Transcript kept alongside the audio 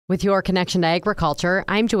With your connection to agriculture,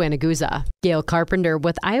 I'm Joanna Guza. Gail Carpenter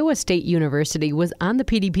with Iowa State University was on the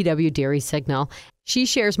PDPW Dairy Signal. She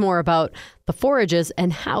shares more about the forages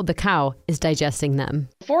and how the cow is digesting them.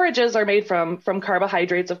 Forages are made from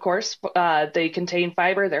carbohydrates, of course. They contain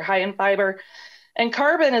fiber, they're high in fiber, and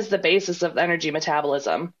carbon is the basis of energy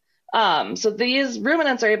metabolism. So these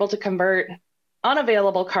ruminants are able to convert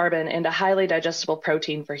unavailable carbon into highly digestible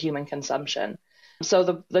protein for human consumption.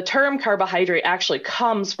 So the term carbohydrate actually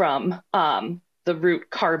comes from the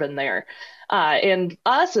root carbon there. And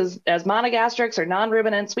us as monogastrics or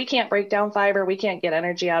non-ruminants, we can't break down fiber. We can't get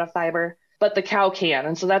energy out of fiber, but the cow can.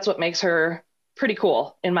 And so that's what makes her pretty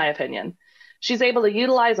cool, in my opinion. She's able to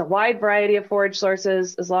utilize a wide variety of forage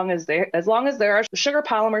sources as long as there are sugar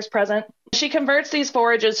polymers present. She converts these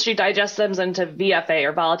forages, she digests them into VFA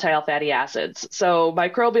or volatile fatty acids. So through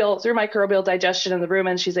microbial digestion in the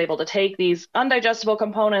rumen, she's able to take these undigestible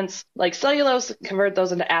components like cellulose, convert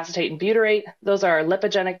those into acetate and butyrate. Those are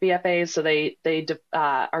lipogenic VFAs, so they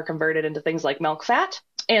are converted into things like milk fat.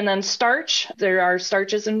 And then starch, there are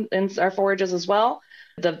starches in our forages as well.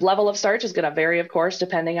 The level of starch is going to vary, of course,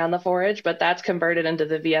 depending on the forage, but that's converted into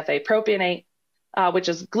the VFA propionate, which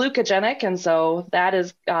is glucogenic. And so that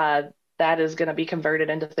is going to be converted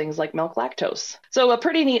into things like milk lactose. So a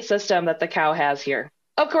pretty neat system that the cow has here.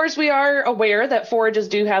 Of course, we are aware that forages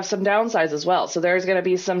do have some downsides as well. So there's going to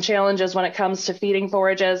be some challenges when it comes to feeding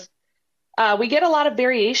forages. We get a lot of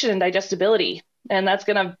variation in digestibility, and that's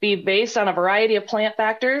going to be based on a variety of plant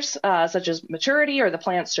factors, such as maturity or the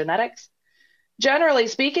plant's genetics. Generally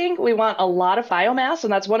speaking, we want a lot of biomass,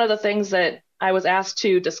 and that's one of the things that I was asked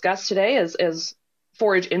to discuss today is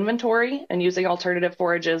forage inventory and using alternative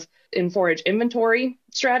forages in forage inventory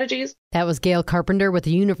strategies. That was Gail Carpenter with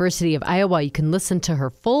the University of Iowa. You can listen to her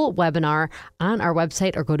full webinar on our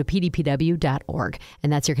website or go to pdpw.org.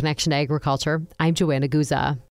 And that's your connection to agriculture. I'm Joanna Guza.